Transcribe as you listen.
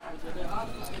Terus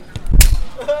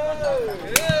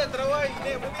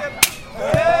ini mungkin.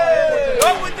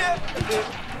 Oh mungkin.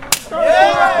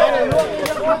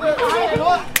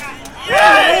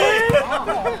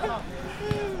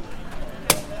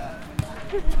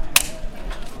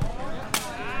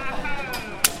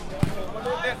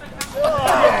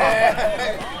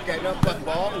 Cái nó bật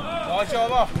bóng. Rồi chưa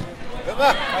không? Đúng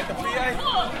không? Phải tập phi ấy.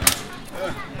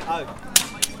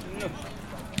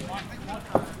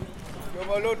 Cho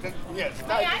mà luôn nhẹ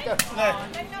tay chứ. Này.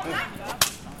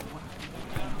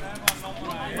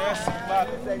 Yes, ba.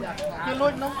 Cái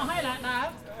lôi nó hay là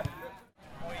đá.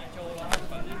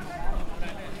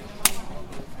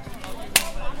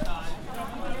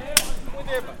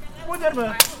 Mua tiền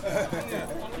mà.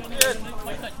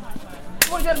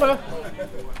 Mua tiền mà.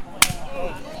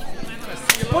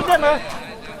 Mua tiền mà.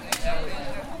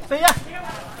 Xí à?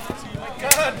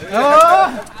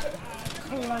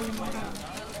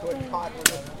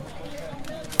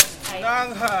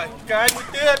 Đang hải cái mũi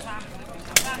tiên.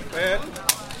 Bến.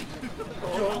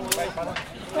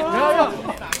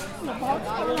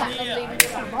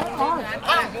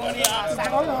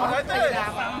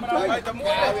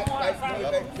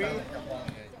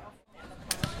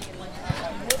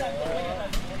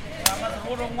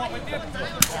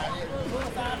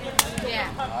 Dạ.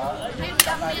 Thêm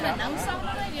trong kia là nắng sông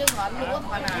đó dương ngọn lúa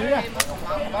mà là thêm một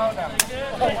ngọn.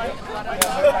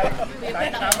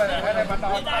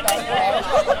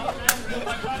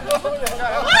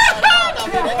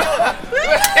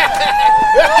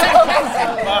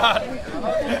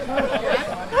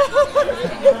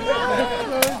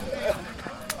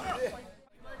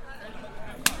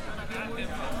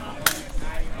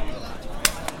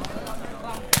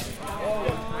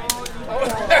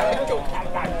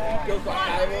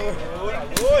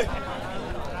 Ui.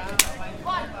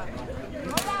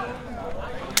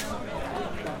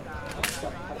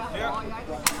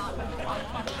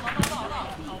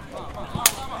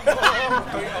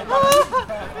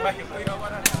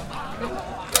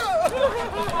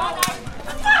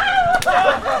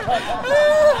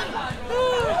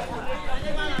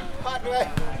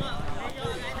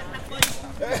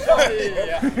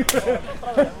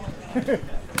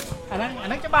 Anh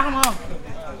ấy chấp ba không?